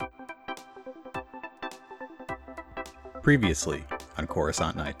Previously on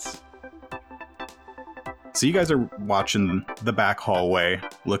Coruscant Nights. So you guys are watching the back hallway,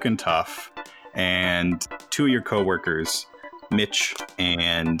 looking tough, and two of your coworkers, Mitch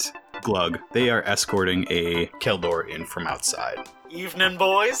and Glug, they are escorting a Keldor in from outside. Evening,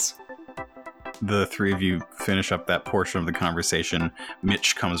 boys. The three of you finish up that portion of the conversation.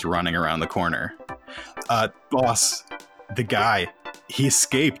 Mitch comes running around the corner. Boss, the guy, he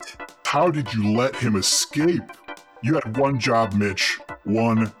escaped. How did you let him escape? You had one job, Mitch.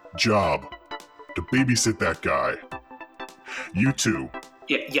 One job. To babysit that guy. You two.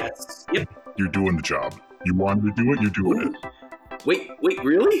 Yes. Yep. You're doing the job. You wanted to do it, you're doing it. Wait,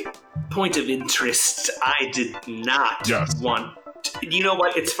 really? Point of interest. I did not want... You know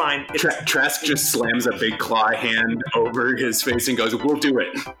what? It's fine. Trask just slams a big claw hand over his face and goes, "We'll do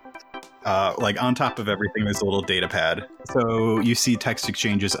it." On top of everything, there's a little data pad. So you see text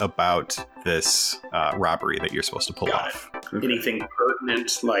exchanges about this robbery that you're supposed to pull off. Anything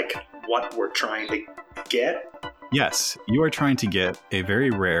pertinent, like what we're trying to get? Yes, you are trying to get a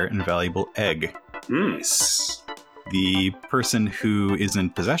very rare and valuable egg. Nice. The person who is in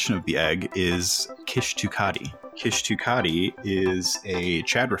possession of the egg is Kish Tukati. Kish Tukati is a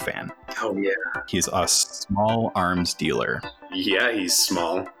Chadra fan. Oh, yeah. He's a small arms dealer. Yeah, he's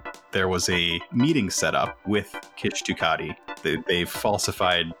small. There was a meeting set up with Kish Tukati. They've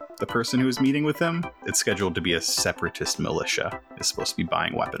falsified the person who was meeting with him. It's scheduled to be a separatist militia. Is supposed to be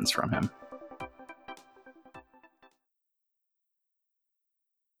buying weapons from him.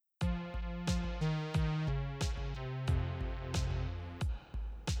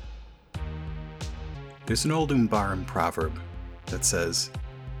 There's an old Umbaran proverb that says,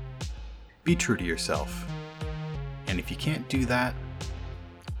 "Be true to yourself. And if you can't do that,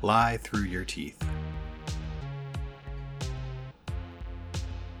 lie through your teeth."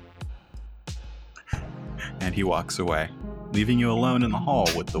 And he walks away, leaving you alone in the hall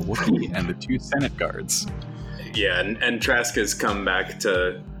with the Wookiee and the two Senate guards. Yeah, and Trask has come back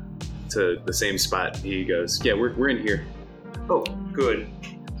to the same spot. He goes, "Yeah, we're in here." Oh, good.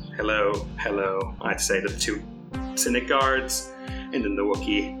 Hello. I'd say to the two Senate guards, and then the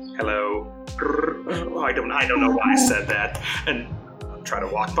Wookiee. Hello. I don't know why I said that. And try to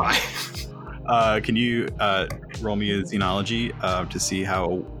walk by. Can you roll me a xenology to see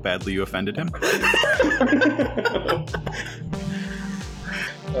how badly you offended him?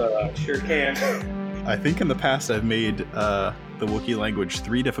 Sure can. I think in the past I've made the Wookiee language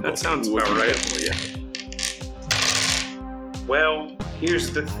 3 difficult. That sounds about right. Yeah. Well,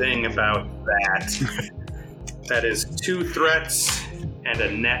 here's the thing about that. That is 2 threats and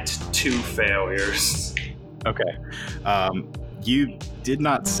a net 2 failures. Okay. You did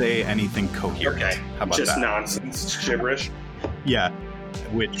not say anything coherent. Okay. How about Just that? nonsense. It's gibberish. Yeah,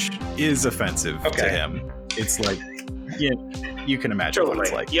 which is offensive to him. It's like, yeah, you can imagine what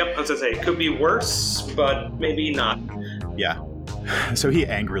it's like. Yep, I was going to say, it could be worse, but maybe not. Yeah. So he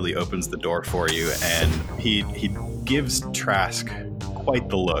angrily opens the door for you, and he gives Trask quite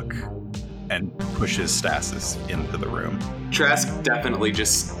the look and pushes Stasis into the room. Trask definitely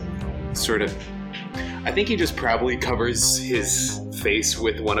just sort of... I think he just probably covers his face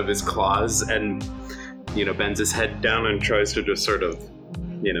with one of his claws and, bends his head down and tries to just sort of,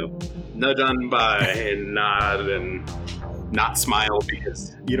 nudge on by and nod and not smile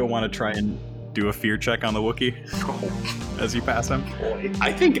because... You don't want to try and do a fear check on the Wookiee as you pass him?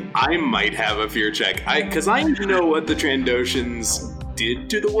 I think I might have a fear check. Because I know what the Trandoshans did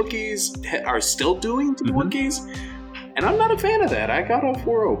to the Wookiees, are still doing to the Wookiees, and I'm not a fan of that. I got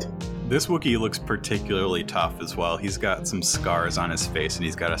off-world. This Wookiee looks particularly tough as well. He's got some scars on his face, and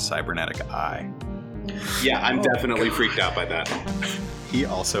he's got a cybernetic eye. Yeah, I'm definitely freaked out by that. He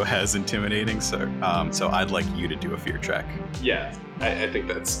also has intimidating, so I'd like you to do a fear check. Yeah, I think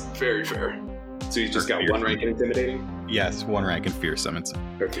that's very fair. So you just got 1 rank in intimidating? Yes, 1 rank in fearsome.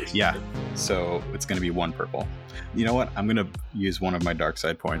 Okay. Yeah, so it's going to be 1 purple. You know what? I'm going to use one of my dark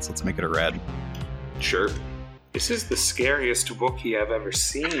side points. Let's make it a red. Sure. This is the scariest Wookiee I've ever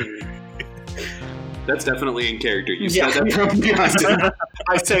seen. That's definitely in character. You said that from behind.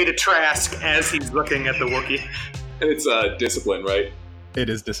 I say to Trask as he's looking at the Wookiee. It's discipline, right? It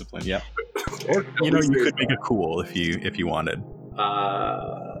is discipline, yeah. Or you could make it cool if you wanted.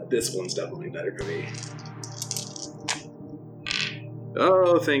 This one's definitely better for me.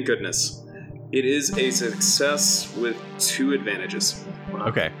 Oh, thank goodness. It is a success with 2 advantages.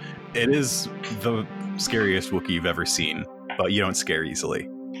 Okay. It is the scariest Wookiee you've ever seen, but you don't scare easily.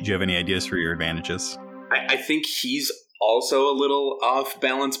 Do you have any ideas for your advantages? I think he's also a little off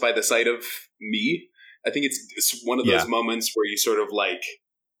balance by the sight of me. I think it's one of those moments where you sort of like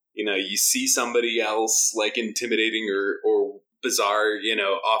you see somebody else like intimidating or bizarre,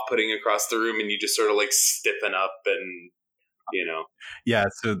 off-putting across the room, and you just sort of like stiffen up and, Yeah,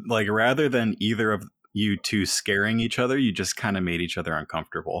 so like rather than either of you two scaring each other, you just kind of made each other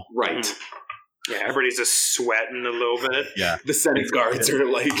uncomfortable. Right. Yeah, everybody's just sweating a little bit. Yeah. The Senate guards are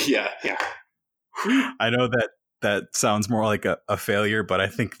like, yeah. I know that sounds more like a failure, but I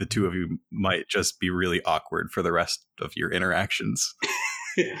think the two of you might just be really awkward for the rest of your interactions.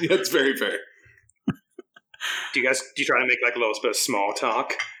 That's very fair. Do you try to make like a little bit of small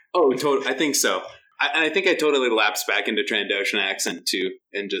talk? Oh, I think so. I think I totally lapsed back into Trandoshan accent too,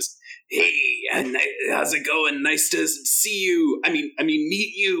 and just, hey, how's it going? Nice to see you. I mean,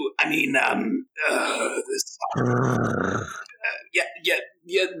 meet you.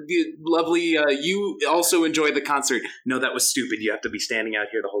 Yeah, lovely. You also enjoyed the concert. No, that was stupid. You have to be standing out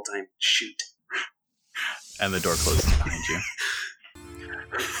here the whole time. Shoot. And the door closes behind you.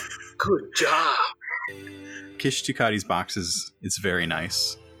 Good job. Kish Ducati's box is very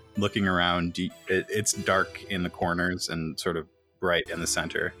nice. Looking around, it's dark in the corners and sort of bright in the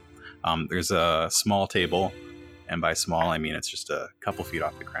center. There's a small table, and by small I mean it's just a couple feet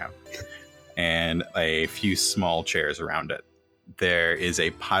off the ground, and a few small chairs around it. There is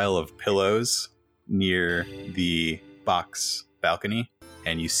a pile of pillows near the box balcony,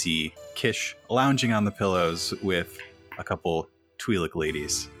 and you see Kish lounging on the pillows with a couple Twi'lek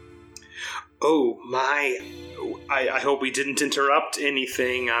ladies. Oh, my. I hope we didn't interrupt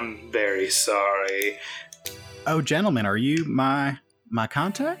anything. I'm very sorry. Oh, gentlemen, are you my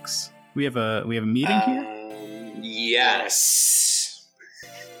contacts? We have a meeting here? Yes.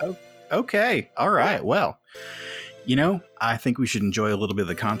 Oh, okay. All right. Well, I think we should enjoy a little bit of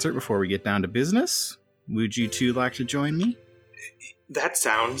the concert before we get down to business. Would you two like to join me? That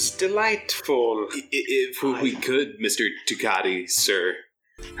sounds delightful. If we could, Mr. Ducati, sir.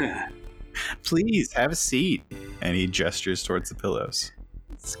 Please have a seat. And he gestures towards the pillows.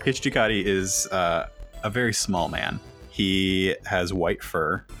 Kish Ducati is a very small man. He has white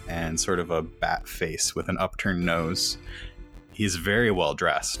fur and sort of a bat face with an upturned nose. He's very well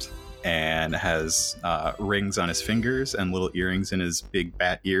dressed and has rings on his fingers and little earrings in his big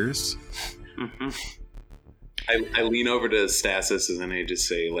bat ears. Mm-hmm. I lean over to Stasis and I just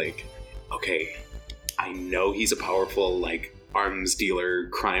say, like, okay, I know he's a powerful, like, arms dealer,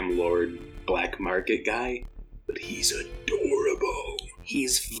 crime lord, black market guy, but he's adorable.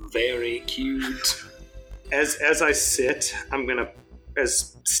 He's very cute. As I sit, I'm gonna,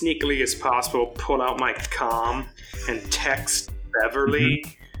 as sneakily as possible, pull out my comm and text Beverly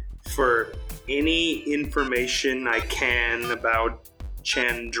for any information I can about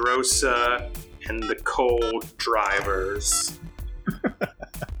Chandrosa and the cold drivers.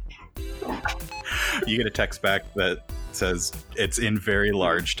 You get a text back that says it's in very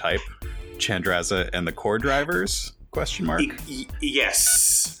large type, Chandraza and the core drivers, ?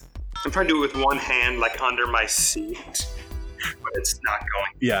 Yes. I'm trying to do it with one hand, like under my seat, but it's not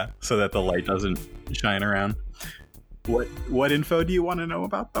going. Yeah, so that the light doesn't shine around. What info do you want to know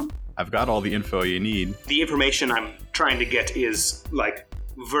about them? I've got all the info you need. The information I'm trying to get is, like,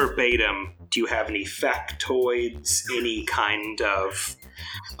 verbatim. Do you have any factoids, any kind of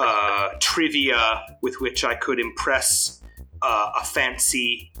trivia with which I could impress a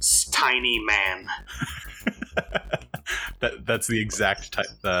fancy, tiny man? That's the exact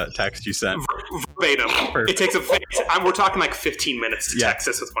text you sent. Verbatim. Perfect. It takes we're talking like 15 minutes to text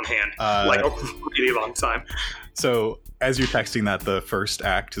this with one hand. Like a really long time. So as you're texting that, the first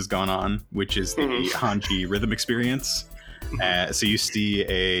act has gone on, which is the Hanji rhythm experience. So you see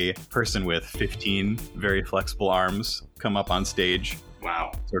a person with 15 very flexible arms come up on stage.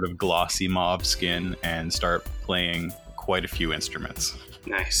 Wow. Sort of glossy mauve skin, and start playing quite a few instruments.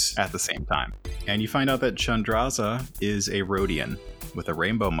 Nice. At the same time. And you find out that Chandraza is a Rhodian with a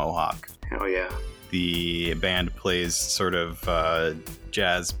rainbow mohawk. Hell yeah. The band plays sort of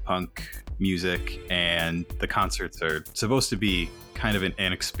jazz punk music, and the concerts are supposed to be kind of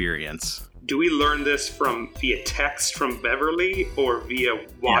an experience. Do we learn this via text from Beverly or via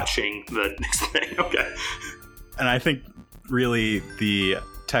watching the next thing? Okay. And I think really the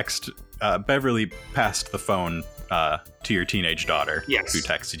text, Beverly passed the phone to your teenage daughter, yes, who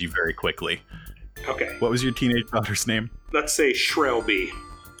texted you very quickly. Okay. What was your teenage daughter's name? Let's say Shrelby.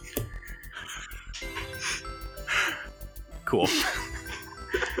 Cool.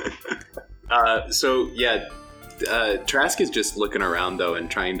 Trask is just looking around though and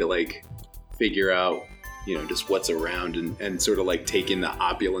trying to like figure out, just what's around and sort of like take in the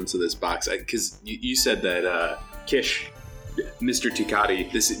opulence of this box. Because you said that Kish, Mr.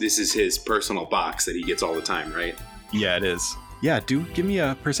 Ducati, this is his personal box that he gets all the time, right? Yeah, it is. Yeah, give me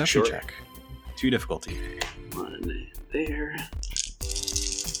a perception Sure. check. 2 difficulty. 1 there.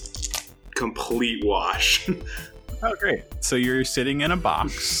 Complete wash. Oh, great. So you're sitting in a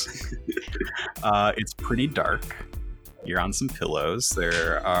box. It's pretty dark. You're on some pillows.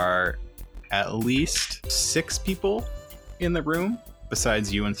 There are at least 6 people in the room,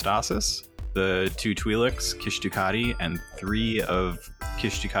 besides you and Stasis. The 2 Twi'leks, Kish Ducati, and 3 of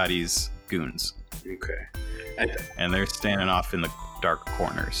Kish Ducati's goons. Okay. And they're standing off in the dark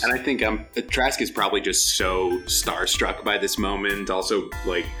corners. And I think Trask is probably just so starstruck by this moment. Also,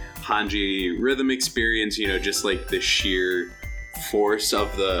 like, Hanji rhythm experience, just like the sheer force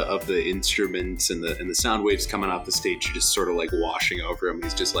of the instruments and the sound waves coming off the stage are just sort of like washing over him.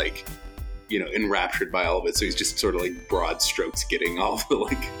 He's just like, enraptured by all of it. So he's just sort of like broad strokes getting all the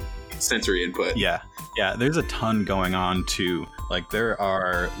like sensory input. Yeah, there's a ton going on too. Like there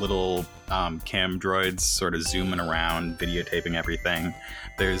are little cam droids sort of zooming around, videotaping everything.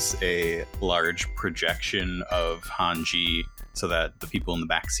 There's a large projection of Hanji so that the people in the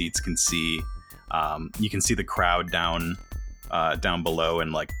back seats can see. You can see the crowd down below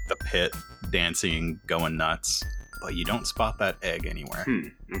in like the pit dancing, going nuts. But you don't spot that egg anywhere.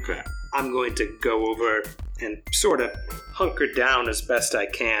 Okay. I'm going to go over and sort of hunker down as best I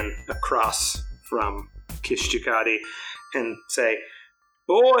can across from Kish Ducati and say,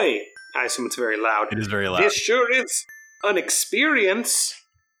 "Boy," I assume it's very loud. It is very loud. "This sure is an experience.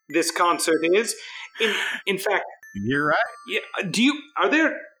 This concert is. In fact, You're right. yeah. Are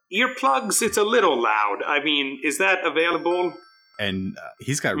there earplugs? It's a little loud. I mean, is that available?" And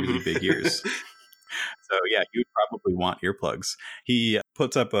he's got really big ears. So yeah, you'd probably want earplugs. He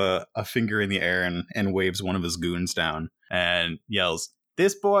puts up a finger in the air and waves one of his goons down and yells,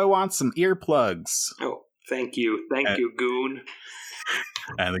 "This boy wants some earplugs." Oh, thank you, goon.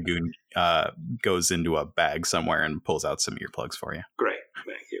 And the goon goes into a bag somewhere and pulls out some earplugs for you. Great,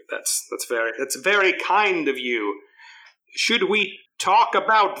 thank you. That's very kind of you. Should we talk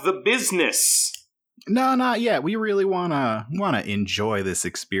about the business? No, not yet. We really wanna enjoy this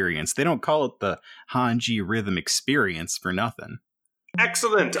experience. They don't call it the Hanji Rhythm Experience for nothing.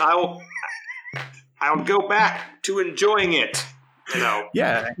 Excellent. I'll go back to enjoying it.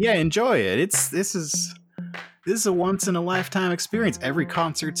 Yeah, enjoy it. This is a once in a lifetime experience. Every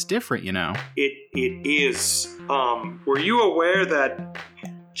concert's different, It is. Were you aware that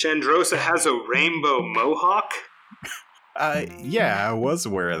Chandrosa has a rainbow mohawk? Yeah, I was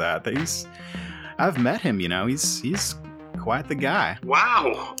aware of that. I've met him, he's quite the guy.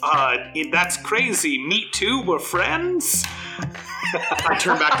 Wow, that's crazy. Me too, we're friends? I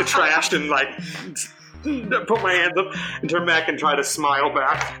turn back to Trash and put my hands up and turn back and try to smile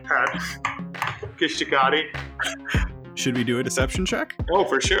back at Kish Ducati. Should we do a deception check? Oh,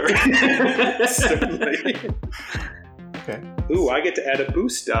 for sure. Certainly. Okay. Ooh, I get to add a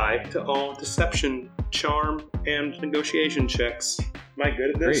boost die to all deception, charm, and negotiation checks. Am I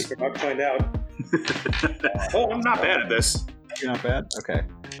good at this? Great. We're about to find out. Oh, I'm not bad at this. You're not bad? Okay.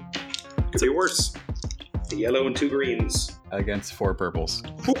 Could be worse. A yellow and 2 greens. Against 4 purples.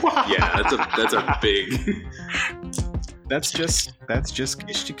 Yeah, that's a big. That's just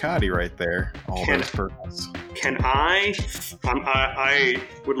Kish Ducati right there. All those purples. Can I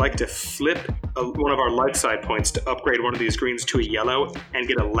would like to flip one of our light side points to upgrade one of these greens to a yellow and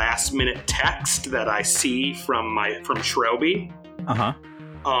get a last minute text that I see from Shrelby. Uh-huh.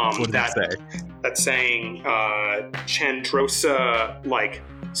 What did it say? That's saying Chandrosa,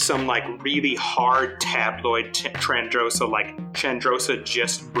 some really hard tabloid Chandrosa, Chandrosa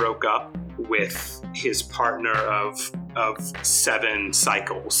just broke up with his partner of 7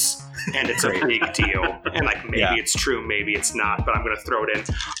 cycles, and it's a big deal. And maybe it's true, maybe it's not, but I'm gonna throw it in.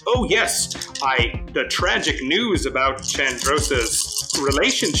 Oh yes, the tragic news about Chandrosa's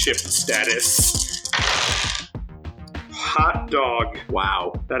relationship status. Hot dog.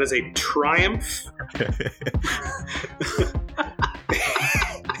 Wow. That is a triumph.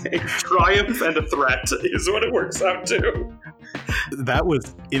 A triumph and a threat is what it works out to. That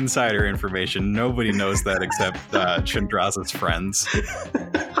was insider information. Nobody knows that except Chandrasa's friends.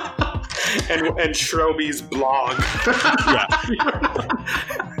 and Shroby's blog. Yeah.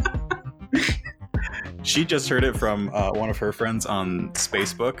 She just heard it from one of her friends on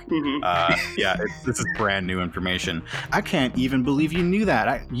Spacebook. Mm-hmm. This is brand new information. I can't even believe you knew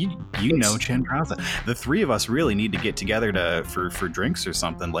that. You know Chandrasa. The 3 of us really need to get together for drinks or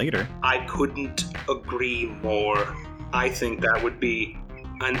something later. I couldn't agree more. I think that would be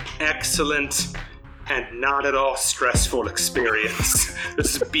an excellent and not at all stressful experience.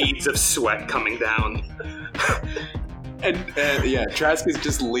 There's beads of sweat coming down. And Trask is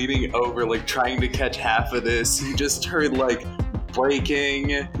just leaning over, trying to catch half of this. He just heard,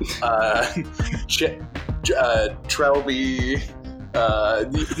 breaking, Trelby.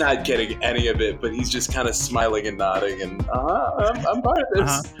 He's not getting any of it, but he's just kind of smiling and nodding, and I'm part of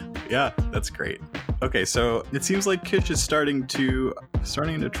this. Yeah, that's great. Okay, so it seems like Kish is starting to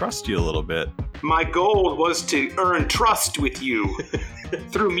trust you a little bit. My goal was to earn trust with you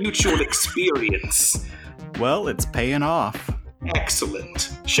through mutual experience. Well, it's paying off.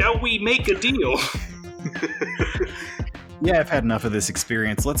 Excellent. Shall we make a deal? Yeah, I've had enough of this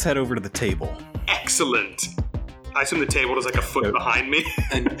experience. Let's head over to the table. Excellent. I assume the table is like a foot behind me.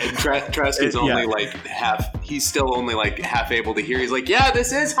 And Trask is only like half. He's still only like half able to hear. He's like, "Yeah,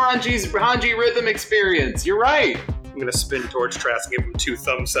 this is Hanji rhythm experience. You're right." I'm gonna spin towards Trask and give him 2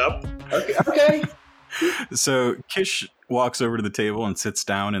 thumbs up. Okay. So Kish walks over to the table and sits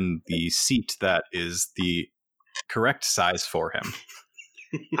down in the seat that is the correct size for him.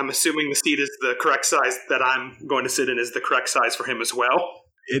 I'm assuming the seat is the correct size that I'm going to sit in is the correct size for him as well.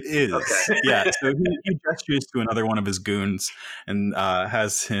 It is. Okay. Yeah, so he gestures to another one of his goons and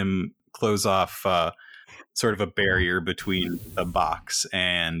has him close off sort of a barrier between the box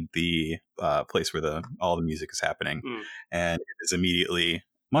and the place where all the music is happening. And it is immediately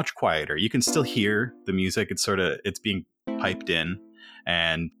much quieter. You can still hear the music. It's being piped in,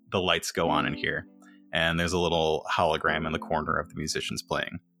 and the lights go on in here. And there's a little hologram in the corner of the musicians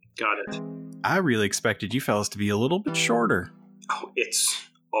playing. Got it. I really expected you fellas to be a little bit shorter. Oh, it's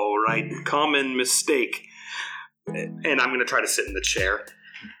all right. Common mistake. And I'm going to try to sit in the chair.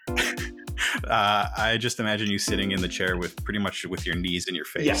 I just imagine you sitting in the chair with pretty much with your knees in your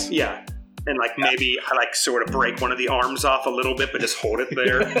face. Yeah. And like maybe I like sort of break one of the arms off a little bit, but just hold it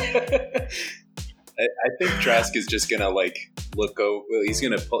there. I think Trask is just gonna like look over. He's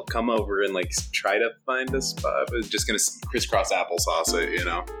gonna come over and like try to find a spot. But just gonna crisscross applesauce it, you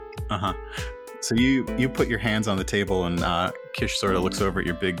know. So you put your hands on the table, and Kish sort of looks over at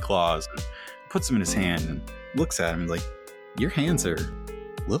your big claws, and puts them in his hand, and looks at him like, "Your hands are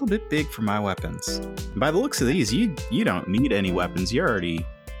a little bit big for my weapons. And by the looks of these, you don't need any weapons. You're already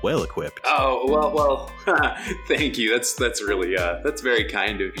well equipped." Oh well. Thank you. That's really that's very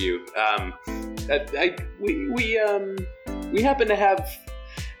kind of you. We happen to have.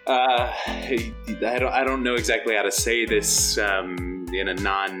 I don't know exactly how to say this in a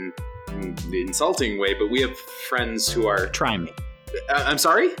non-insulting way, but we have friends who are. Try me. I'm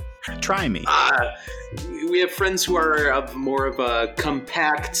sorry? Try me. We have friends who are of more of a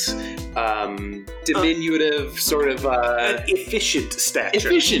compact, diminutive sort of efficient stature.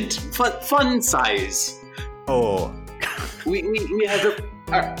 Efficient, fun size. Oh, we have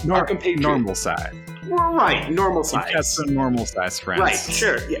our compatriots. Normal size. Right, normal size. You've got some normal size friends. Right,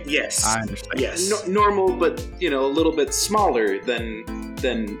 sure. Yes. I understand. Yes. Normal, but a little bit smaller than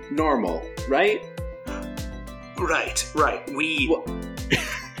normal, right? Right.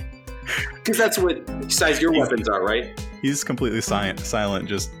 Because that's what size your weapons are, right? He's completely silent,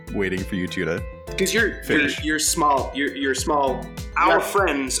 just waiting for you two to. Because you're small. You're small. Our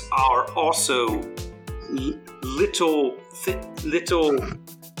friends are also little.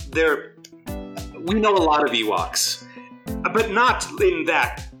 We know a lot of Ewoks, but not in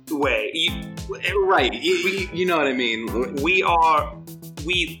that way. Right? You know what I mean. We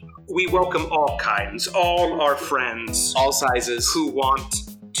welcome all kinds, all our friends, all sizes, who want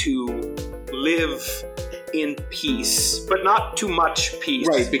to live in peace, but not too much peace.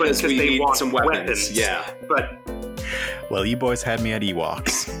 Right, because we they need want some weapons. Yeah. But well, you boys had me at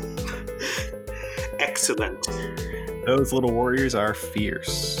Ewoks. Excellent. Those little warriors are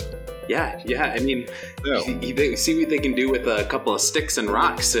fierce. Yeah. I mean, see what they can do with a couple of sticks and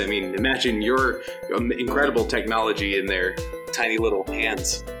rocks. I mean, imagine your incredible technology in their tiny little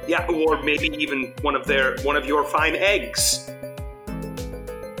hands. Yeah, or maybe even one of your fine eggs.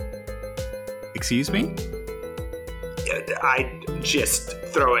 Excuse me? I just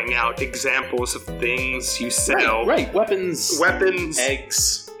throwing out examples of things you sell. Right. Weapons.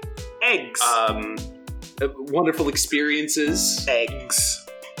 Eggs. Wonderful experiences. Eggs.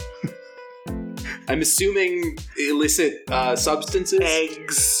 I'm assuming illicit substances.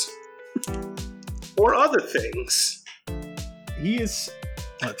 Eggs. Or other things.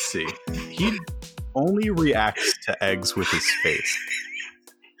 Let's see. He only reacts to eggs with his face.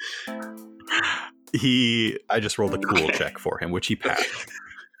 I just rolled a cool check for him, which he passed.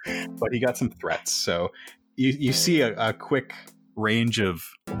 But he got some threats. So you see a quick range of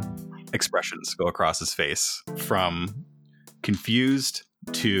expressions go across his face, from confused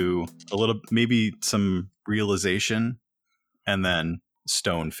to a little, maybe some realization, and then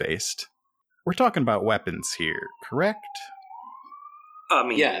stone-faced. We're talking about weapons here, correct? I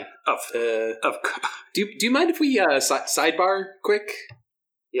mean, Yeah. of Do you mind if we sidebar quick?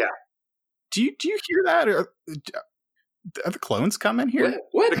 Do you hear that? Are the clones coming here?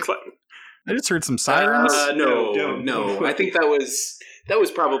 What? I just heard some sirens. No. I think that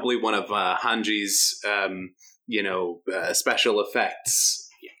was probably one of Hanji's, special effects.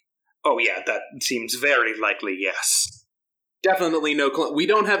 Oh yeah, that seems very likely. Yes. Definitely no clone. We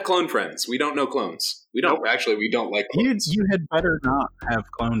don't have clone friends. We don't know clones. We don't actually. We don't like clones. You had better not have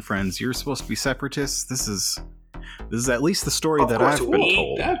clone friends. You're supposed to be separatists. This is at least the story that I've been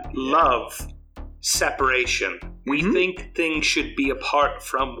told. Love separation. We think things should be apart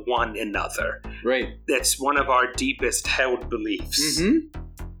from one another. Right. That's one of our deepest held beliefs.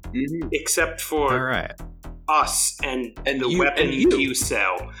 Except All for right. us and the you, weapon and you. you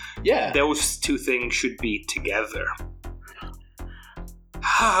sell. Yeah. Those two things should be together.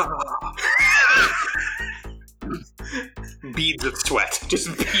 Beads of sweat.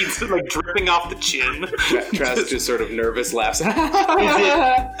 Just beads like dripping off the chin. Trask just sort of nervous laughs. The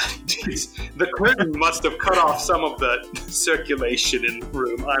curtain must have cut off some of the circulation in the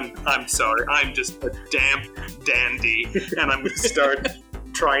room. I'm sorry. I'm just a damp dandy, and I'm going to start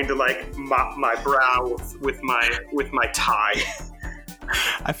trying to like mop my brow with my tie.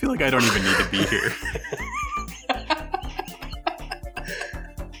 I feel like I don't even need to be here.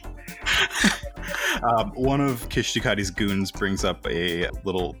 One of Kishtikati's goons brings up a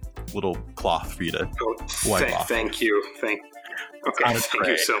little cloth for you to wipe off. Thank you. Thank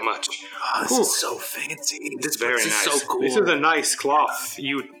you so much. Oh, this is so fancy. This is very nice. So cool. This is a nice cloth.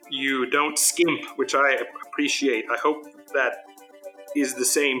 You don't skimp, which I appreciate. I hope that is the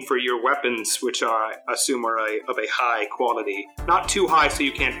same for your weapons, which I assume are of a high quality. Not too high so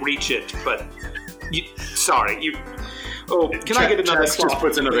you can't reach it, but can I get another Trask cloth? just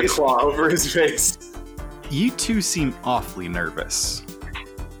puts another claw over his face. You two seem awfully nervous.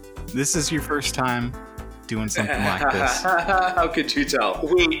 This is your first time doing something like this. How could you tell?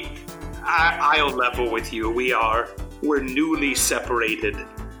 I'll level with you. We're newly separated,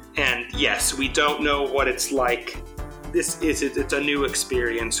 and yes, we don't know what it's like. It's a new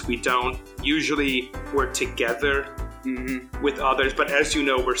experience. We don't usually work together with others, but as you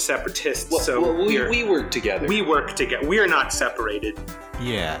know, we're separatists. We work together. We work together. We are not separated.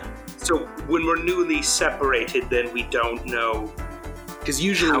 Yeah. So when we're newly separated, then we don't know. Because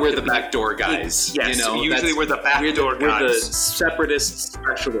usually we're the backdoor guys. Yes, usually we're the backdoor guys. We're the separatist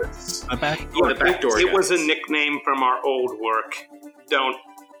specialists. A back. The backdoor guys. It was a nickname from our old work.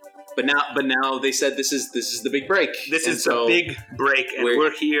 But now they said this is the big break. This is the big break, and we're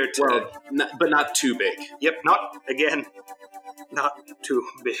here to. But not too big. Yep, not too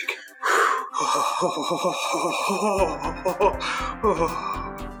big.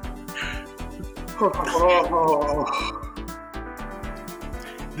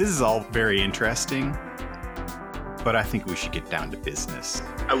 This is all very interesting, but I think we should get down to business.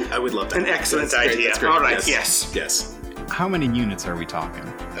 I would love that. An excellent idea. That's great. All right, yes. How many units are we talking?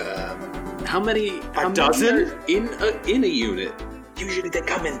 How many? A dozen? In a unit. Usually they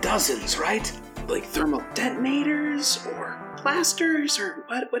come in dozens, right? Like thermal detonators or blasters or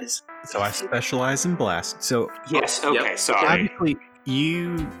what is? So I specialize in blast. So Yes. Okay. Yep. Sorry. obviously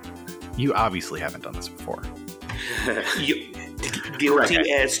you obviously haven't done this before.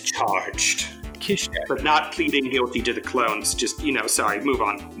 Guilty as charged, Kishtek, but not pleading guilty to the clones. Just sorry. Move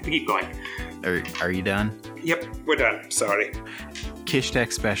on. Keep going. are you done? Yep, we're done. Sorry.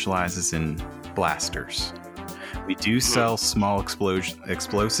 Kishtek specializes in blasters. We do sell small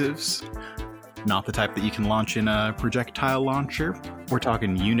explosives, not the type that you can launch in a projectile launcher. We're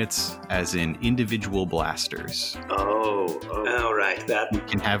talking units as in individual blasters. Oh, all right. We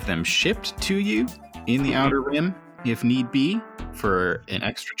can have them shipped to you in the Outer Rim if need be for an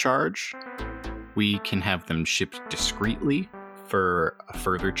extra charge. We can have them shipped discreetly for a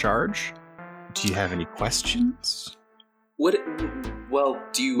further charge. Do you have any questions? Well,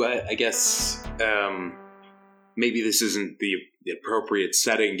 do you? I guess maybe this isn't the appropriate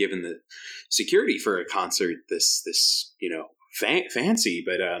setting given the security for a concert this fancy.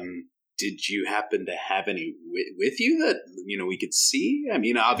 But did you happen to have any with you that we could see? I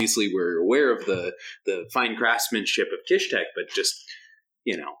mean, obviously we're aware of the fine craftsmanship of Kishtek, but just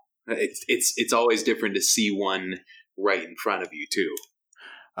it's always different to see one right in front of you too.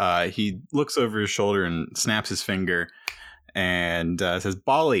 He looks over his shoulder and snaps his finger and says,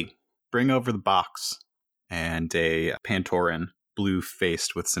 "Bali, bring over the box." And a Pantoran,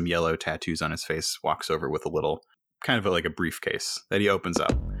 blue-faced with some yellow tattoos on his face, walks over with a little, kind of like a briefcase that he opens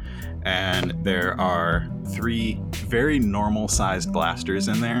up. And there are 3 very normal-sized blasters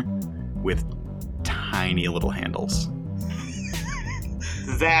in there with tiny little handles.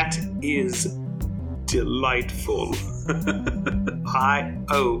 That is delightful.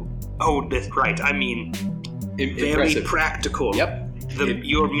 That's right. I mean, very Impressive. practical. Yep.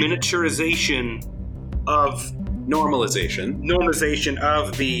 Your miniaturization of normalization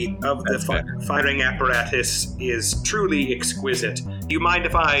of the firing apparatus is truly exquisite. Do you mind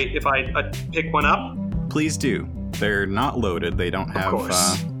if I pick one up? Please do. They're not loaded. They don't have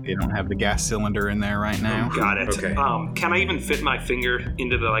they don't have the gas cylinder in there right now. Got it. Okay. Can I even fit my finger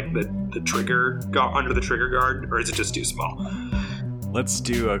into the trigger under the trigger guard, or is it just too small? Let's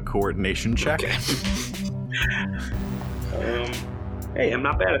do a coordination check. Okay. Hey, I'm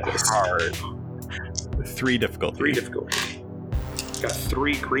not bad at this. Hard. 3 difficulty. 3 difficulty. Got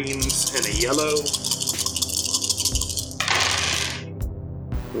 3 greens and a yellow.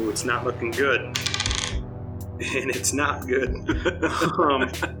 Ooh, it's not looking good. And it's not good.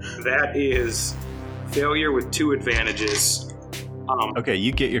 That is failure with 2 advantages. Okay,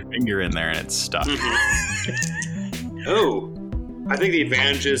 you get your finger in there and it's stuck. Oh, I think the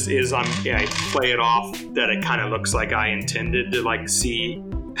advantages is I play it off that it kind of looks like I intended to see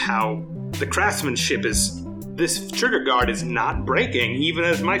how the craftsmanship is. This trigger guard is not breaking, even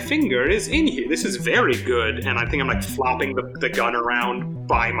as my finger is in here. This is very good, and I think I'm flopping the gun around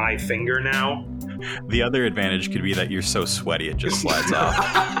by my finger now. The other advantage could be that you're so sweaty it just slides off.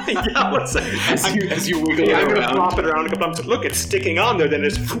 Yeah, As you wiggle it I'm gonna around. flop it around a couple times. Look, it's sticking on there. Then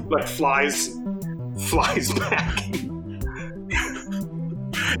it just flies back.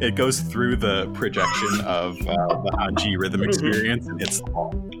 It goes through the projection of the Hanji rhythm experience and hits the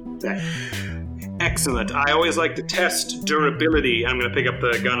wall. Excellent. I always like to test durability. I'm going to pick up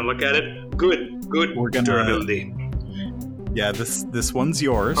the gun and look at it. Good We're gonna- durability. Yeah, this one's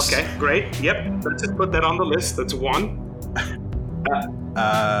yours. Okay, great. Yep. Let's just put that on the list. That's 1.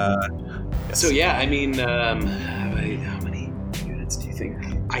 So yeah, I mean, how many units do you think?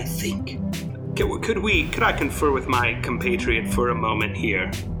 I think. Could I confer with my compatriot for a moment here?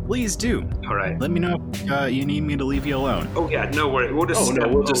 Please do. All right. Let me know if you need me to leave you alone. Oh yeah, no worry. We'll just step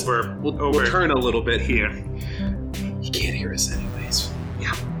over We'll turn a little bit here. He can't hear us anyways.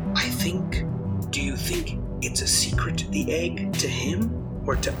 Yeah, I think. Do you think it's a secret, the egg, to him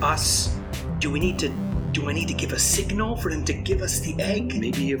or to us? Do I need to give a signal for him to give us the egg?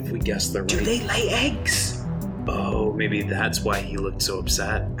 Maybe if we guess the right. Do they lay eggs? Oh, maybe that's why he looked so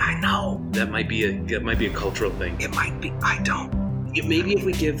upset. I know. That might be a cultural thing. It might be. I don't. Maybe if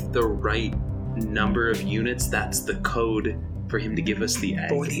we give the right number of units, that's the code for him to give us the egg.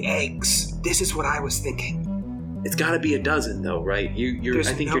 For the eggs. This is what I was thinking. It's got to be a dozen, though, right? I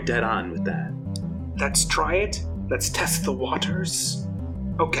think you're dead on with that. Let's try it. Let's test the waters.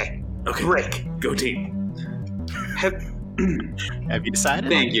 Okay. Break. Go team. Have you decided?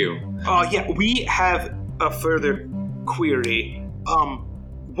 Thank you. Yeah, we have a further query.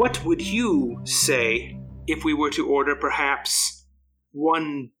 What would you say if we were to order perhaps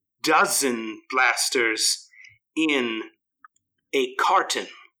 12 blasters in a carton?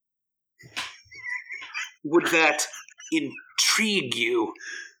 Would that intrigue you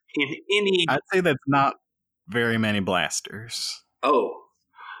in any... I'd say that's not very many blasters. Oh,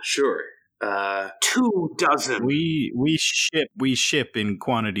 sure. 24. We ship in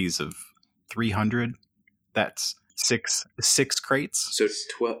quantities of 300. That's six crates. So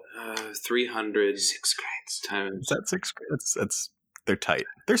 300 6 crates. times. Is that 6 crates? They're tight.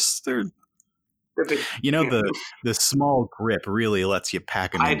 They're Big. the small grip really lets you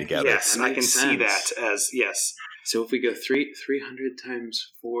pack them in together. Yes, That I can makes see sense. that as yes. So if we go 300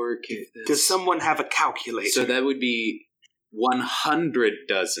 times 4, Does someone have a calculator? so that would be 100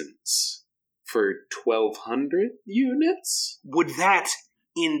 dozens for 1,200 units. Would that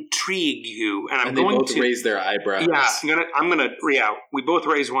intrigue you? And I'm And they going both to raise their eyebrows. Yeah, I'm gonna we both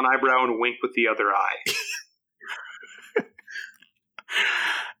raise one eyebrow and wink with the other eye.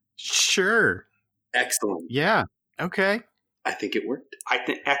 Sure. Excellent. Yeah. Okay. I think it worked. I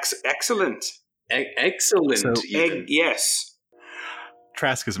think excellent. Excellent. So- even. Yes.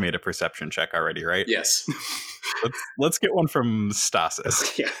 Trask has made a perception check already, right? Yes. Let's get one from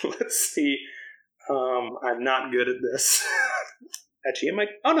Stasis. Yeah. Let's see. I'm not good at this. Actually, am I?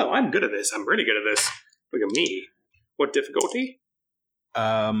 Oh no, I'm good at this. I'm pretty good at this. Look at me. What difficulty?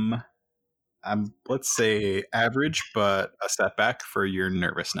 Let's say average, but a setback for your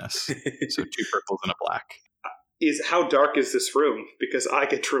nervousness. So 2 purples and a black. How dark is this room? Because I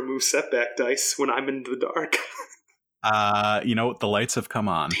get to remove setback dice when I'm in the dark. The lights have come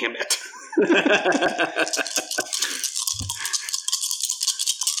on. Damn it.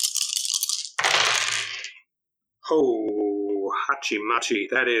 Oh, hachi machi.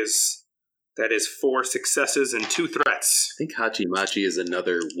 That is That is 4 successes and 2 threats. I think Hachimachi is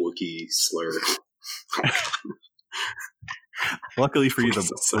another Wookiee slur. Luckily for you, the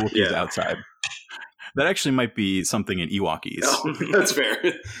Wookiee's Yeah. outside. That actually might be something in Ewokese. Oh, that's fair.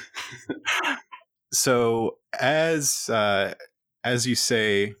 So as you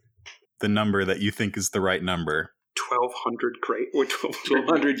say the number that you think is the right number, 1,200 crate or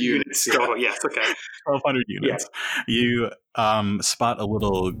 1,200 units. Yeah. Oh, yes, okay. 1,200 units. You spot a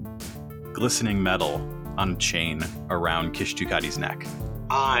little glistening metal on a chain around Kishtukadi's neck.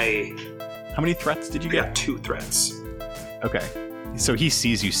 I How many threats did you got get? 2 threats. Okay. So he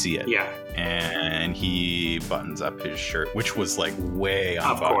sees you see it. Yeah, And he buttons up his shirt, which was like way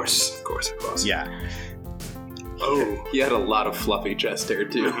on of course. Yeah. Oh. He had a lot of fluffy chest hair,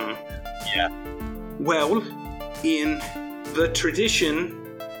 too. Mhm. Yeah. Well, in the tradition,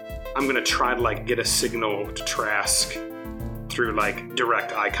 I'm gonna try to get a signal to Trask through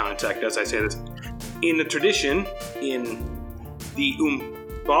direct eye contact as I say this. In the tradition, in the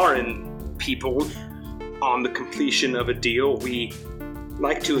Umbaran people, on the completion of a deal, we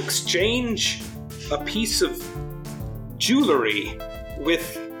like to exchange a piece of jewelry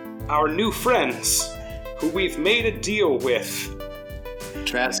with our new friends who we've made a deal with.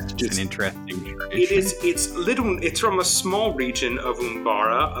 Trask It's just an interesting tradition. It's from a small region of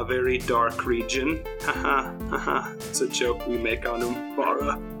Umbara, a very dark region. Haha, haha. It's a joke we make on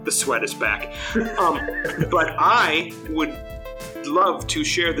Umbara. The sweat is back. But I would love to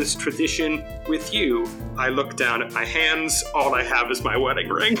share this tradition with you. I look down at my hands. All I have is my wedding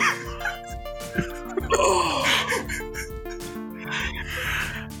ring.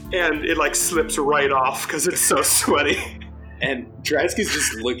 And it slips right off because it's so sweaty. And Trask is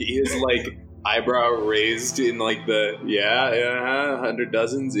just looking, his eyebrow raised in the 100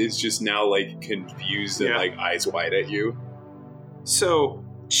 dozens is just now confused and Yeah. eyes wide at you. So,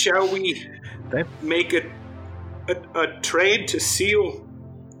 shall we make a trade to seal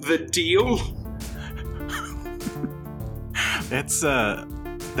the deal? That's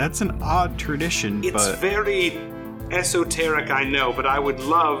an odd tradition, It's but very esoteric, I know, but I would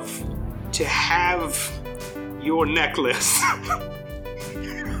love to have your necklace.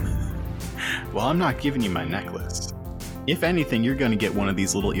 well, I'm not giving you my necklace. If anything, you're going to get one of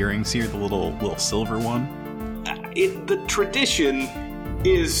these little earrings here, the little silver one. The tradition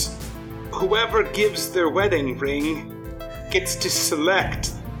is whoever gives their wedding ring gets to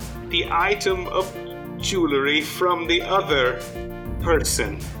select the item of jewelry from the other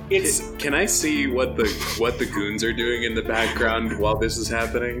person. It's Can I see what the goons are doing in the background while this is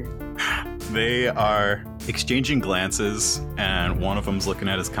happening? They are exchanging glances, and one of them's looking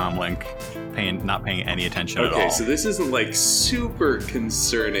at his comlink, not paying any attention at all. Okay, so this isn't super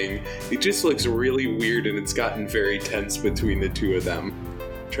concerning. It just looks really weird, and it's gotten very tense between the two of them.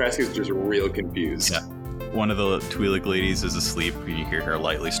 Trask is just real confused. Yeah. One of the Twi'lek ladies is asleep, and you hear her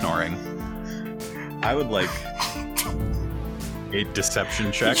lightly snoring. I would like a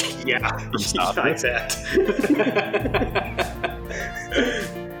deception check. yeah, Stop like it. that.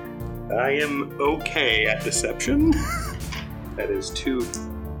 I am okay at deception. That is 2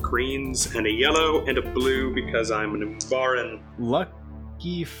 greens and a yellow and a blue because I'm an Umbaran.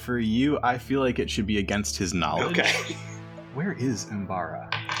 Lucky for you, I feel like it should be against his knowledge. Okay. Where is Umbara?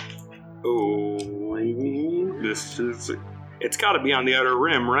 Oh, this is. It's got to be on the outer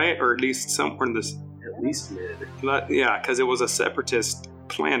rim, right? Or at least somewhere in this. At least mid. Yeah, because it was a separatist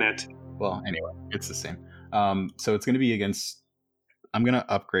planet. Well, anyway, it's the same. So it's going to be against. I'm going to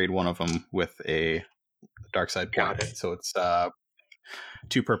upgrade one of them with a dark side point. Got it. So it's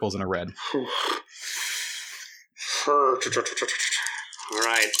 2 purples and a red. All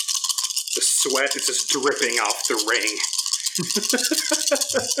right. The sweat is just dripping off the ring.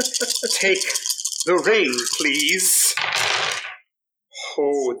 Take the ring, please.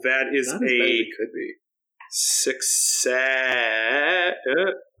 Oh, that is Not as bad as a it could be. success.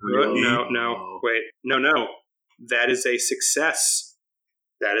 No. Wait. No. That is a success.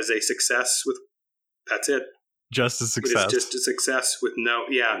 That is a success with. That's it. Just a success. It is just a success with no.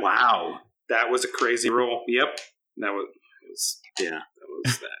 Yeah. Wow. That was a crazy roll. Yep. That was that.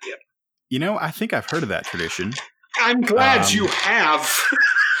 Yep. You know, I think I've heard of that tradition. I'm glad Um, you have.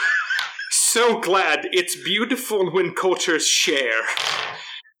 So glad. It's beautiful when cultures share.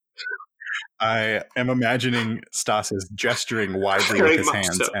 I am imagining Stas is gesturing widely Very with his much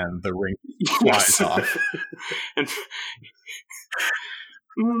hands, so. and the ring flies off. And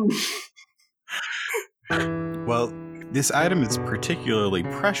Well, this item is particularly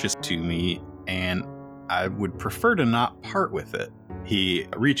precious to me, and I would prefer to not part with it. He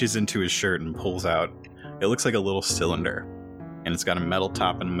reaches into his shirt and pulls out, it looks like a little cylinder, and it's got a metal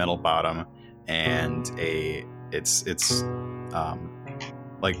top and a metal bottom, and it's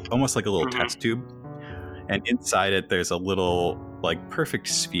like almost like a little test tube, and inside it there's a little like perfect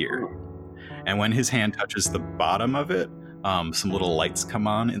sphere. And when his hand touches the bottom of it, some little lights come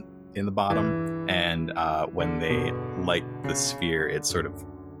on in the bottom, and when they light the sphere, it sort of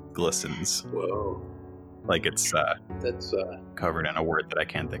glistens. Whoa. Like it's That's covered in a word that I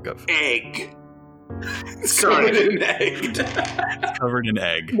can't think of. Egg. covered in egg. Covered in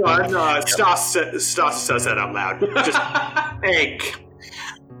egg. No, Stas says that out loud. Just egg.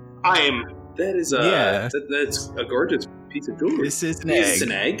 That is Yeah. That's a gorgeous piece of jewelry. This is an It's egg.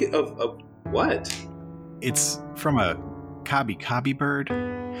 an egg of what? It's from a kabi bird.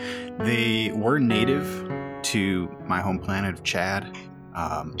 They were native to my home planet of Chad.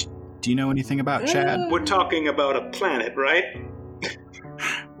 Do you know anything about Chad? We're talking about a planet, right?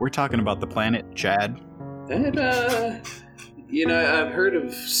 We're talking about the planet Chad. That I've heard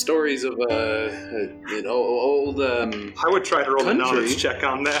of stories of an old I would try to roll a Country. knowledge check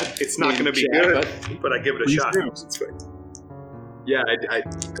on that. It's not going to be Chad, good, but I give it a Please shot. do. It's fine. Yeah, I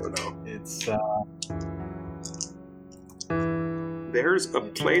don't know. It's There's a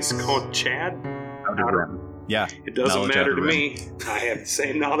place called Chad. yeah. It doesn't Knowledge matter out to of me. I have the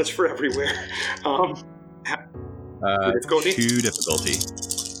same knowledge for everywhere. Difficulty? 2 difficulty.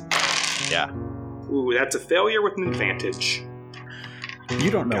 Yeah. Ooh, that's a failure with an advantage. You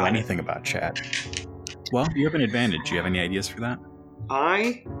don't know Got it. anything about Chad. Well, you have an advantage. Do you have any ideas for that?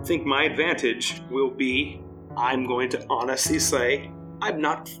 I think my advantage will be I'm going to honestly say I'm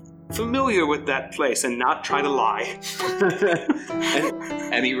not familiar with that place and not try to lie.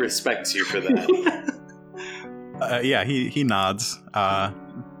 and he respects you for that. Yeah, he nods.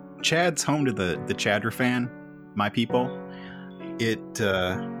 Chad's home to the Chadrafan, my people.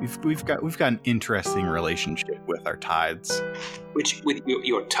 We've got an interesting relationship with our tides. Which with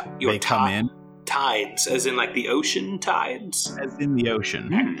your They come in tides, as in like the ocean tides. as in the ocean.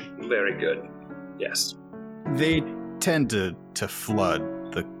 Very good. Yes. They tend to flood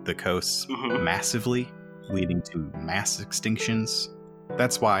the coasts Mhm. massively, leading to mass extinctions.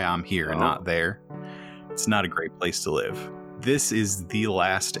 That's why I'm here and not there. It's not a great place to live. This is the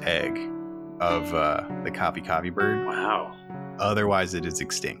last egg of the kabi bird. Wow. Otherwise, it is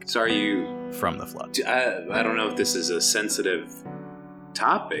extinct So are you? from the flood. I don't know if this is a sensitive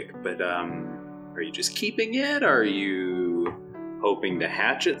topic, but are you just keeping it? Are you hoping to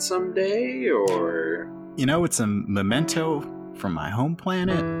hatch it someday, or? You know, it's a memento from my home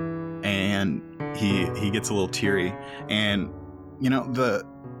planet, and he gets a little teary. And you know,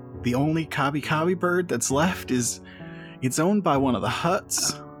 the only kabi bird that's left it's owned by one of the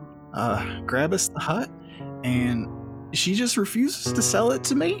huts, Grabus the Hut, and she just refuses to sell it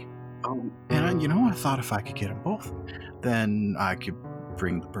to me. And I thought if I could get them both, then I could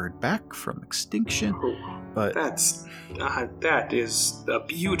bring the bird back from extinction. But That is a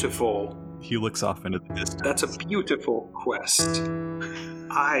beautiful. he looks off into the distance. That's a beautiful quest.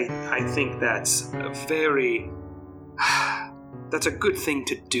 I think that's a very. That's a good thing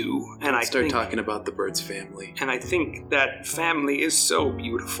to do, and I Start think, talking about the bird's family. and I think that family is so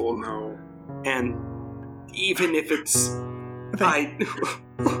beautiful. No. And even if it's,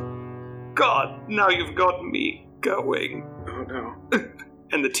 God, now you've got me going. Oh no.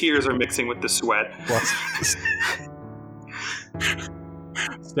 And the tears are mixing with the sweat.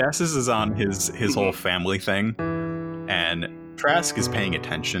 Stasis is on his whole family thing, and Trask is paying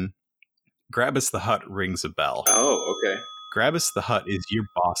attention. Grabus the Hut rings a bell. Oh, okay. Grabus the Hut is your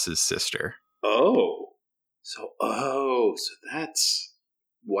boss's sister. So that's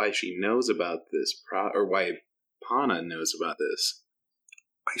why she knows about this, or why Pana knows about this.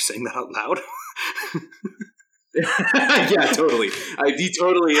 Are you saying that out loud? Yeah, totally. He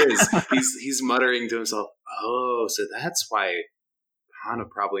totally is. He's muttering to himself, "Oh, so that's why Pana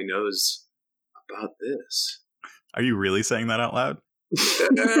probably knows about this." Are you really saying that out loud?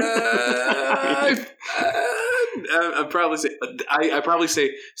 I probably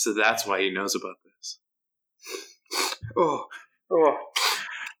say, so that's why he knows about this.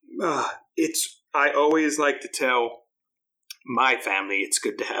 I always like to tell my family it's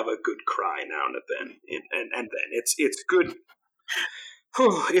good to have a good cry now and then, and then it's good.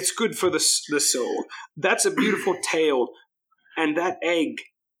 It's good for the soul. That's a beautiful tale, and that egg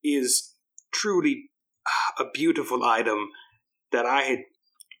is truly a beautiful item that I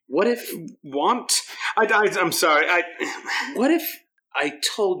What if want. I'm sorry. What if I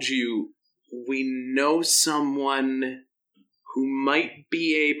told you we know someone who might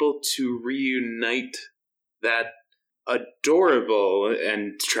be able to reunite that adorable,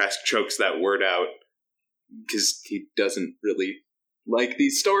 and Trask chokes that word out because he doesn't really like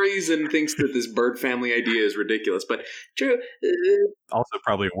these stories and thinks that this bird family idea is ridiculous. But true. Also,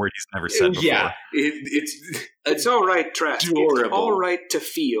 probably a word he's never said before. Yeah, It's all right, Trask. Adorable. It's all right to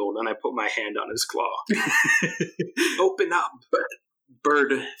feel. And I put my hand on his claw. Open up.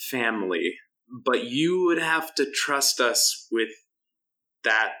 Bird family. But you would have to trust us with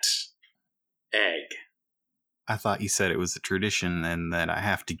that egg. I thought you said it was a tradition and that I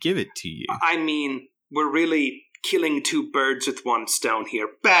have to give it to you. I mean, we're really killing two birds with one stone here.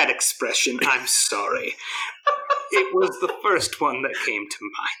 Bad expression. I'm sorry. It was the first one that came to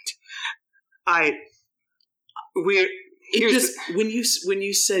mind. When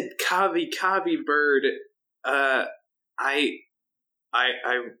you said kavi bird, I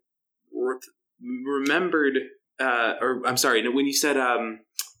remembered, or I'm sorry, when you said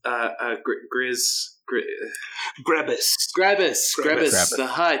Grebus, the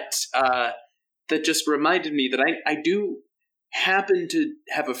hut, that just reminded me that I do happen to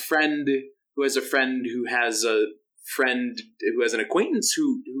have a friend who has a friend who has a friend who has an acquaintance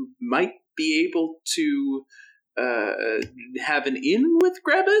who might be able to have an in with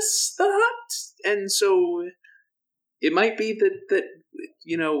Grebus, the hut, and so it might be that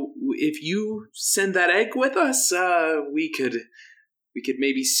if you send that egg with us, we could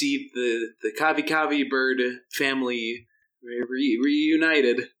maybe see the Kavi bird family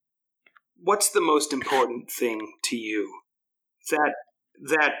reunited. What's the most important thing to you?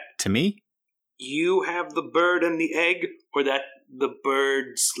 That To me? you have the bird and the egg, or that the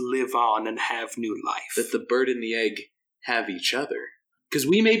birds live on and have new life? That the bird and the egg have each other. Because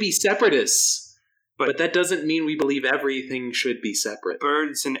we may be separatists, but that doesn't mean we believe everything should be separate.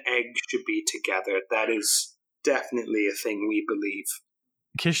 Birds and eggs should be together. That is definitely a thing we believe.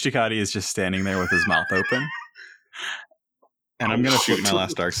 Kish Ducati is just standing there with his mouth open. And I'm going to flip my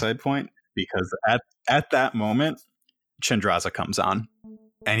last dark side point, because at that moment, Chandraza comes on.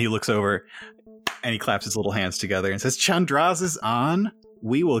 And he looks over and he claps his little hands together and says, Chandraza's on.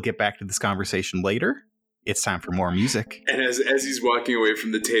 We will get back to this conversation later. It's time for more music. And as he's walking away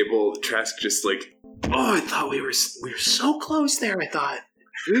from the table, Trask just like, oh, I thought we were so close there. I thought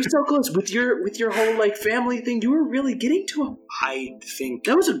we were so close with your whole like family thing. You were really getting to him. I think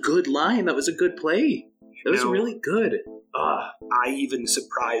That was a good line. That was a good play. That was really good. I even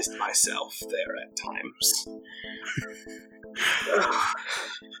surprised myself there at times.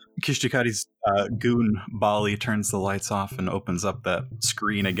 Kish Ducati's goon Bali turns the lights off and opens up the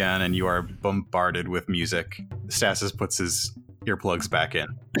screen again, and you are bombarded with music. Stasis puts his earplugs back in.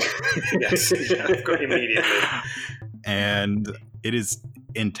 Yes, immediately. And it is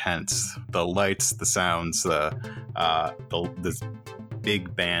intense. The lights, the sounds, this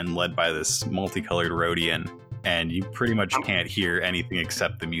big band led by this multicolored Rhodian, and you pretty much can't hear anything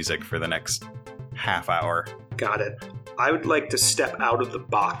except the music for the next half hour. Got it. I would like to step out of the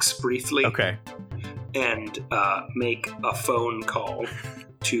box briefly. Okay. And make a phone call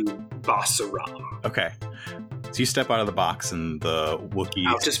to Basaram. Okay. So you step out of the box and the Wookiee.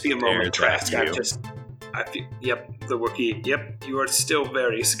 I'll just be a moment, Trask. you. The Wookiee. Yep, you are still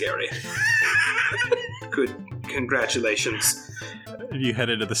very scary. Good. Congratulations. You head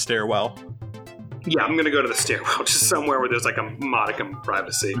into the stairwell. Yeah, I'm going to go to the stairwell, just somewhere where there's like a modicum of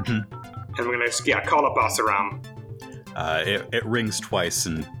privacy. Mm-hmm. And I'm going to, call up Basaram. It rings twice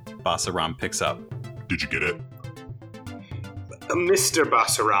and Basaram picks up. Did you get it? Mr.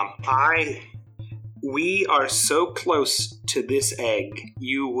 Basaram, we are so close to this egg,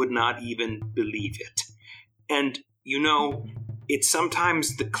 you would not even believe it. And, it's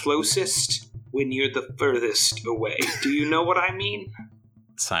sometimes the closest when you're the furthest away. Do you know what I mean?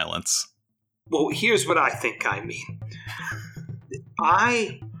 Silence. Well, here's what I think I mean.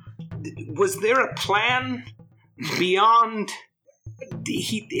 Was there a plan beyond...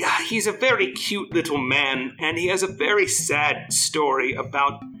 He's a very cute little man, and he has a very sad story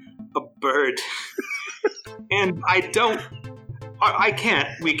about a bird. And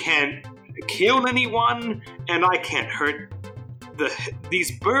we can't kill anyone, and I can't hurt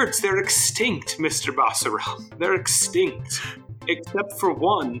these birds. They're extinct, Mr. Basaram. They're extinct, except for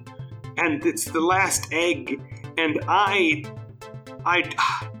one, and it's the last egg, and I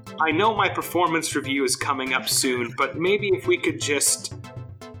know my performance review is coming up soon, but maybe if we could just...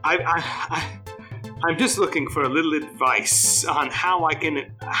 I'm just looking for a little advice on how I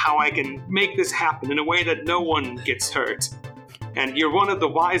can make this happen in a way that no one gets hurt. And you're one of the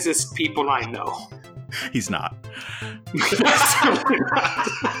wisest people I know. He's not.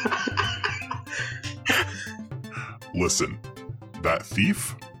 Listen, that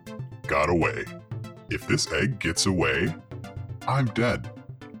thief got away. If this egg gets away, I'm dead.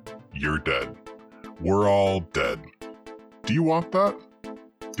 You're dead. We're all dead. Do you want that?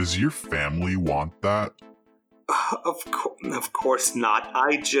 Does your family want that? Of course not.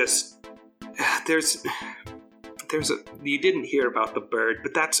 I just... There's a... You didn't hear about the bird,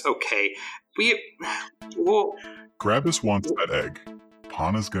 but that's okay. Well... Grabbus wants that egg.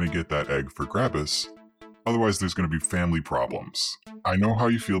 Pana's gonna get that egg for Grabbus. Otherwise, there's gonna be family problems. I know how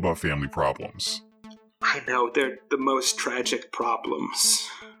you feel about family problems. I know, they're the most tragic problems.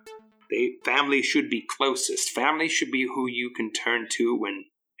 Family should be closest. Family should be who you can turn to when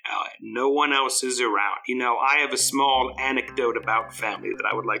no one else is around. You know, I have a small anecdote about family that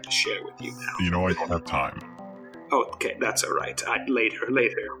I would like to share with you now. You know, I don't have time. Oh, okay, that's all right. Later.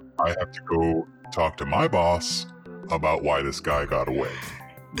 I have to go talk to my boss about why this guy got away.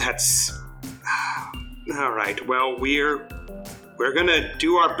 That's... all right, well, we're gonna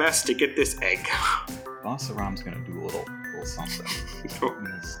do our best to get this egg. Boss Aram's gonna do a little something.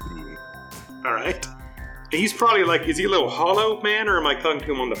 All right. He's probably like, is he a little hollow man, or am I talking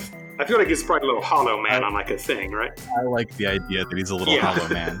to him on the... I feel like he's probably a little hollow man on like a thing, right? I like the idea that he's a little hollow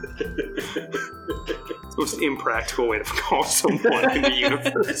man. It's the most impractical way to call someone in the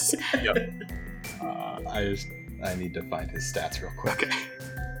universe. Yep. I need to find his stats real quick. Okay.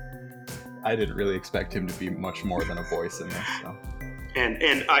 I didn't really expect him to be much more than a voice in this, so...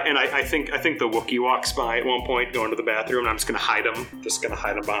 And I think the Wookiee walks by at one point, going to the bathroom, and I'm just gonna hide him. Just gonna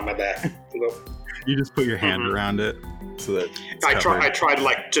hide him behind my back. You just put your hand around it so that I try to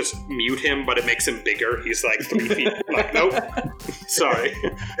like just mute him, but it makes him bigger. He's like 3 feet. Like, nope. Sorry.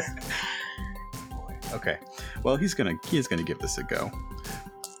 Okay. Well, he's gonna give this a go.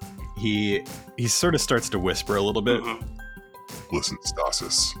 He sort of starts to whisper a little bit. Mm-hmm. Listen,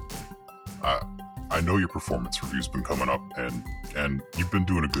 Stasis. I know your performance review's been coming up, and you've been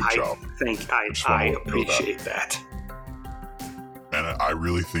doing a good job. I appreciate that. And I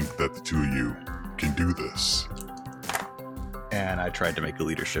really think that the two of you can do this. And I tried to make a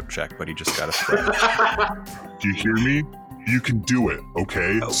leadership check, but he just got a strike. Do you hear me? You can do it,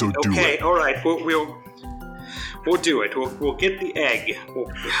 okay? So do it. Okay, all right. We'll do it. We'll get the egg.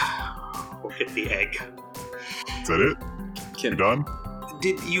 We'll get the egg. Is that it? You done?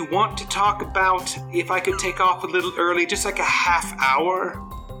 Did you want to talk about if I could take off a little early, just like a half hour?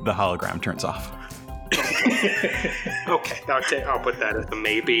 The hologram turns off. Okay, I'll put that as a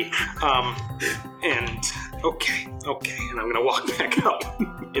maybe. And I'm gonna walk back up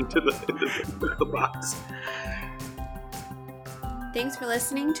into the box. Thanks for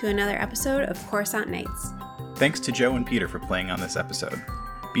listening to another episode of Coruscant Nights. Thanks to Joe and Peter for playing on this episode.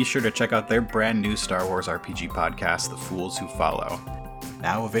 Be sure to check out their brand new Star Wars RPG podcast, The Fools Who Follow.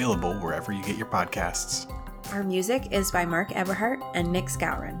 Now available wherever you get your podcasts. Our music is by Mark Eberhardt and Nick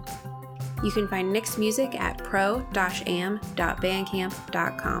Scourin. You can find Nick's music at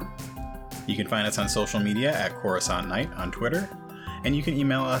pro-am.bandcamp.com. You can find us on social media at Coruscant Night on Twitter, and you can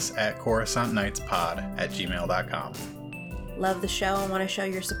email us at coruscantnightspod@gmail.com. Love the show and want to show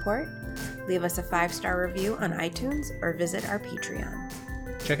your support? Leave us a 5-star review on iTunes or visit our Patreon.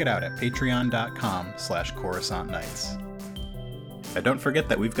 Check it out at patreon.com/CoruscantNights. Now don't forget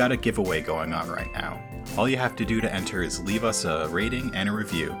that we've got a giveaway going on right now. All you have to do to enter is leave us a rating and a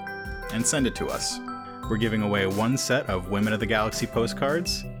review, and send it to us. We're giving away 1 set of Women of the Galaxy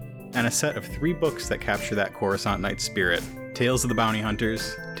postcards, and a set of 3 books that capture that Coruscant Night spirit. Tales of the Bounty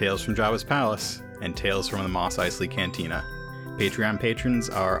Hunters, Tales from Jabba's Palace, and Tales from the Mos Eisley Cantina. Patreon patrons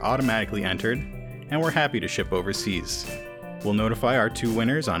are automatically entered, and we're happy to ship overseas. We'll notify our 2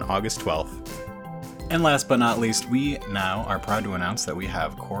 winners on August 12th. And last but not least, we now are proud to announce that we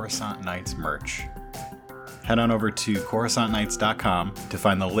have Coruscant Nights merch. Head on over to CoruscantNights.com to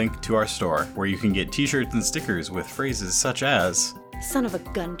find the link to our store, where you can get t-shirts and stickers with phrases such as Son of a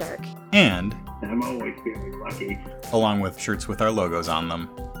gun dark. And I'm always feeling lucky. Along with shirts with our logos on them.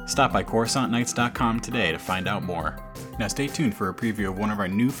 Stop by CoruscantNights.com today to find out more. Now stay tuned for a preview of one of our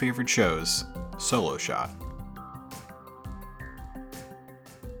new favorite shows, Solo Shot.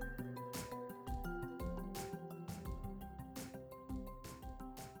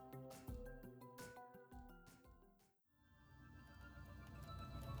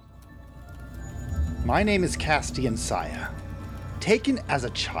 My name is Castian Saya. Taken as a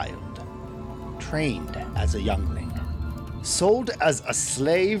child, trained as a youngling, sold as a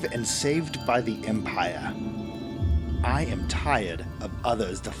slave and saved by the Empire. I am tired of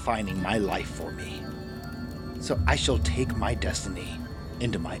others defining my life for me. So I shall take my destiny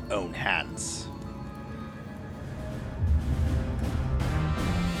into my own hands.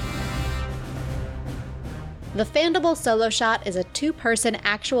 The Fandible Solo Shot is a 2-person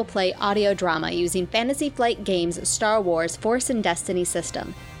actual play audio drama using Fantasy Flight Games' Star Wars Force and Destiny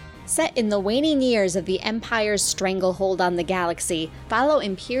system. Set in the waning years of the Empire's stranglehold on the galaxy, follow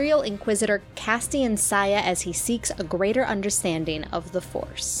Imperial Inquisitor Castian Saya as he seeks a greater understanding of the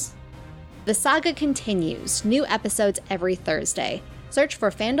Force. The saga continues, new episodes every Thursday. Search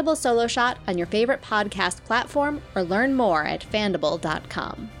for Fandible Solo Shot on your favorite podcast platform or learn more at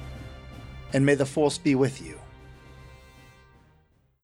fandible.com. And may the Force be with you.